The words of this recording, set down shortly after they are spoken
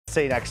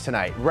Say next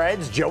tonight.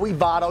 Reds, Joey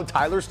Votto,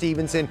 Tyler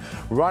Stephenson,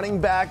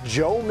 running back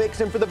Joe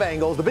Mixon for the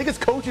Bengals. The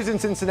biggest coaches in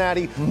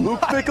Cincinnati,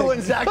 Luke Fickell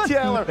and Zac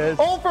Taylor,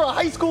 all for a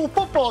high school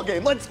football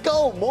game. Let's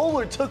go.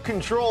 Moeller took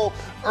control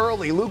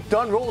early. Luke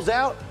Dunn rolls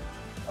out,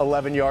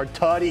 11-yard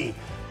tutty.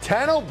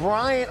 10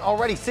 O'Brien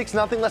already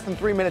 6-0, less than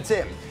 3 minutes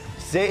in.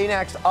 Say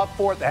next up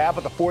for at the half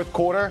of the fourth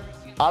quarter,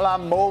 a la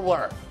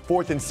Moeller.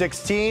 4th and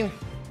 16.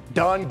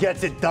 Dunn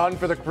gets it done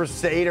for the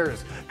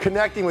Crusaders,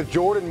 connecting with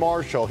Jordan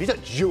Marshall. He's a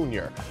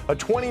junior. A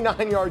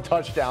 29-yard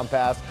touchdown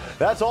pass.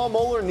 That's all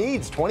Moeller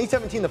needs.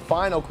 2017 the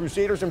final.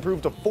 Crusaders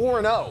improved to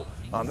 4-0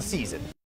 on the season.